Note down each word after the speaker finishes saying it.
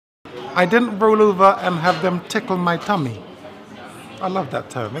I didn't roll over and have them tickle my tummy. I love that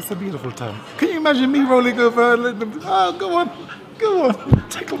term. It's a beautiful term. Can you imagine me rolling over and letting them, oh, go on,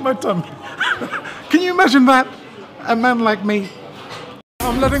 tickle my tummy. Can you imagine that? A man like me.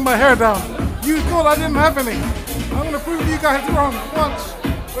 I'm letting my hair down. You thought I didn't have any. I'm going to prove you guys wrong. Watch.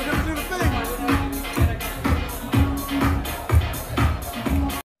 We're going to do the thing.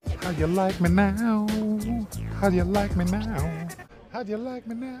 How do you like me now? How do you like me now? How do you like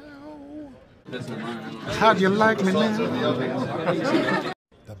me now? How do you like me now?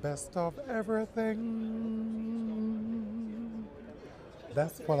 The best of everything.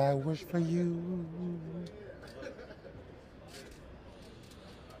 That's what I wish for you.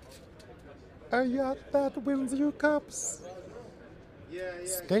 A yacht that wins you cups.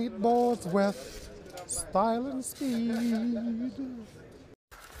 Skateboards with style and speed.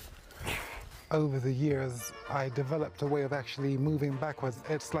 Over the years, I developed a way of actually moving backwards.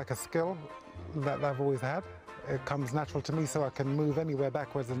 It's like a skill that I've always had. It comes natural to me, so I can move anywhere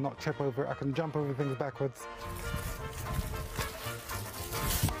backwards and not trip over it. I can jump over things backwards.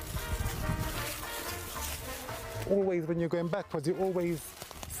 Always when you're going backwards, you're always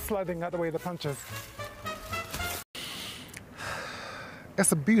sliding out the way of the punches.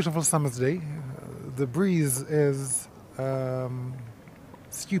 It's a beautiful summer's day. The breeze is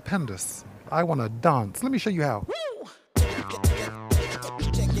stupendous. I want to dance. Let me show you how.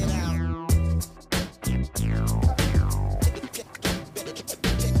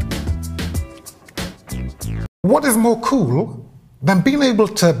 What is more cool than being able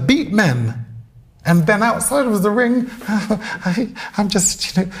to beat men and then outside of the ring, I'm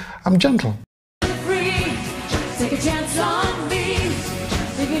just, I'm gentle. Free, take a chance on me.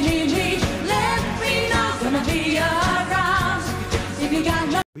 If you need me, let me know. Gonna be around. If you got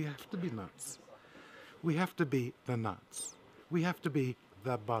no. We have to be nuts. We have to be the nuts. We have to be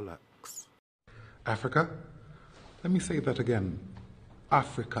the bollocks. Africa? Let me say that again.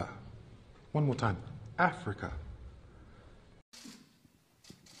 Africa. One more time. Africa.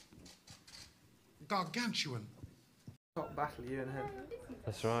 Gargantuan. Top battle, you and him.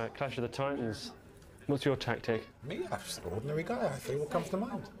 That's right, Clash of the Titans. What's your tactic? Me? I'm just an ordinary guy. I think what comes to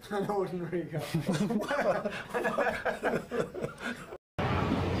mind. An ordinary guy.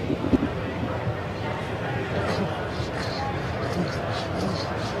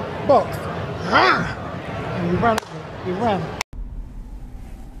 Box. Ah! And you ran. You ran.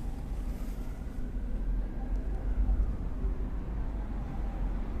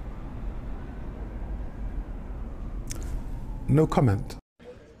 No comment.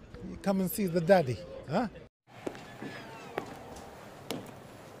 You come and see the daddy, huh?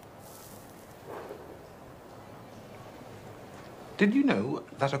 Did you know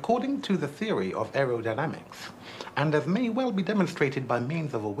that according to the theory of aerodynamics, and as may well be demonstrated by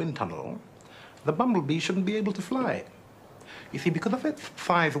means of a wind tunnel, the bumblebee shouldn't be able to fly? You see, because of its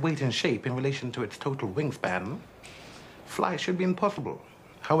size, weight, and shape in relation to its total wingspan, flight should be impossible.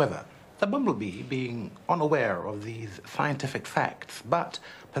 However, the bumblebee, being unaware of these scientific facts, but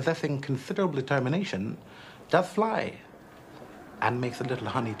possessing considerable determination, does fly, and makes a little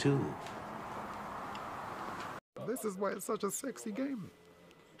honey too. This is why it's such a sexy game.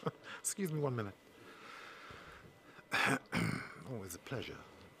 Excuse me 1 minute. Always a pleasure.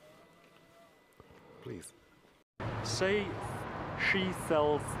 Please. Say she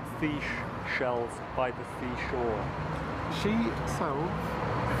sells seashells by the seashore. She sells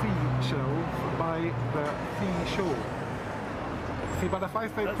seashells by the seashore. See, but if I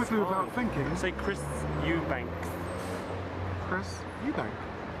say That's quickly fine. without thinking... Say Chris Eubanks. Chris Eubank.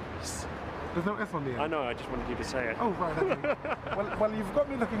 There's no S on the end. I know, I just wanted you to say it. Oh, right, okay. well, you've got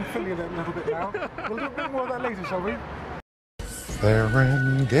me looking silly a little bit now. We'll do a bit more of that later, shall we?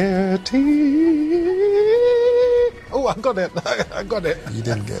 Serengeti. Oh, I got it. I got it. You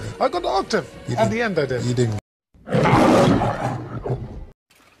didn't get it. I got the octave. At the end, I did. You didn't.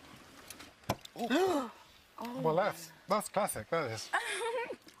 Well, that's classic, that is.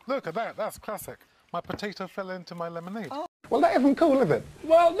 Look at that, that's classic. My potato fell into my lemonade. Oh. Well, that isn't cool, is it?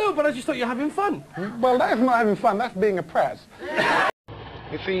 Well, no, but I just thought you were having fun. Well, that is not having fun, that's being a prat.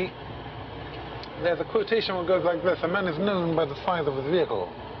 You see, there's a quotation that goes like this: a man is known by the size of his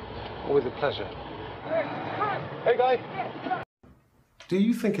vehicle. Always a pleasure. Hey, guy. Do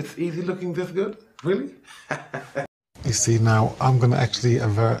you think it's easy looking this good? Really? You see, now I'm going to actually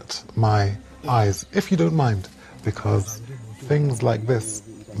avert my eyes, if you don't mind, because things like this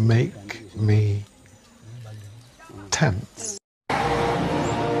make me tense.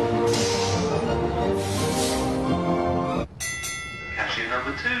 Cashier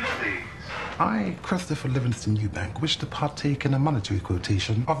number 2, please. I, Christopher Livingston Eubank, wish to partake in a monetary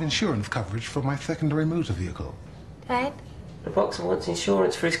quotation of insurance coverage for my secondary motor vehicle. Ed? The boxer wants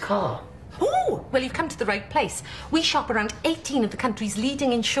insurance for his car. Oh, well, you've come to the right place. We shop around 18 of the country's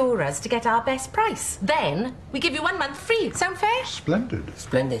leading insurers to get our best price. Then we give you 1 month free. Sound fair? Splendid.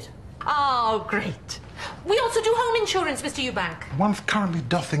 Splendid. Oh, great. We also do home insurance, Mr. Eubank. One's currently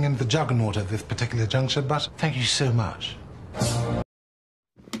doffing in the juggernaut at this particular juncture, but thank you so much.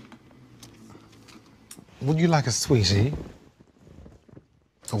 Would you like a sweetie?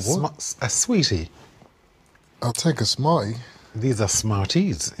 A what? A sweetie. I'll take a Smartie. These are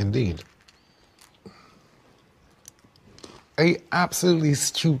Smarties, indeed. A absolutely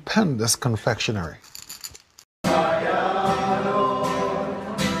stupendous confectionery.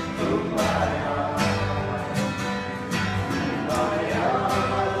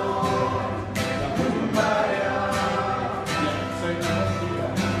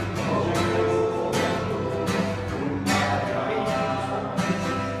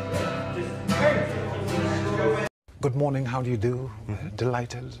 Good morning, how do you do?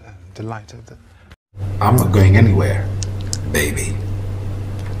 Delighted, delighted. I'm not going anywhere, baby.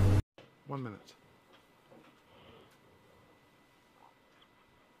 1 minute.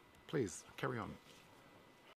 Please, carry on.